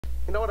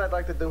You know what I'd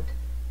like to do?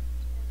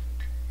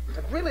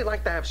 I'd really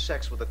like to have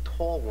sex with a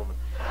tall woman.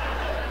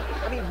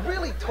 I mean,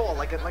 really tall,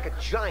 like a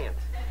giant.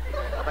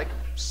 Like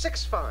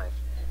 6'5".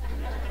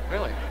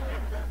 Really?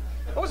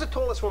 What was the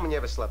tallest woman you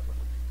ever slept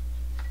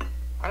with?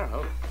 I don't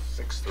know,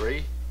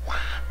 6'3".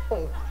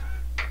 Oh,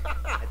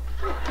 God.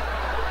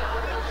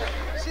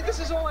 See,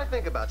 this is all I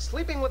think about,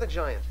 sleeping with a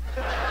giant.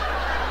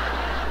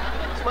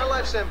 It's my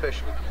life's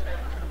ambition.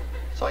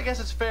 So I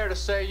guess it's fair to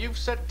say you've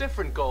set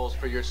different goals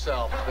for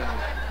yourself than,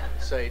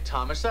 say,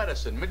 Thomas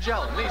Edison,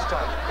 Magellan, these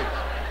type of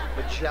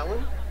people.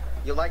 Magellan?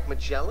 You like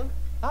Magellan?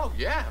 Oh,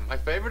 yeah, my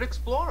favorite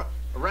explorer.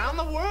 Around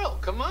the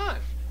world, come on.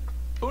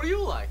 Who do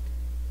you like?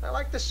 I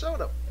like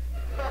DeSoto.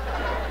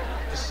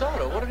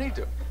 DeSoto? What did he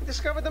do? He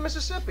discovered the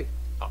Mississippi.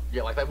 Oh,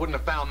 yeah, like they wouldn't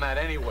have found that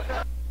anyway.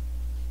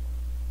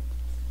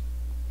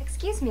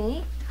 Excuse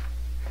me.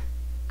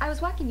 I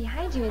was walking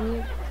behind you and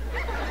you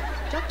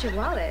dropped your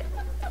wallet.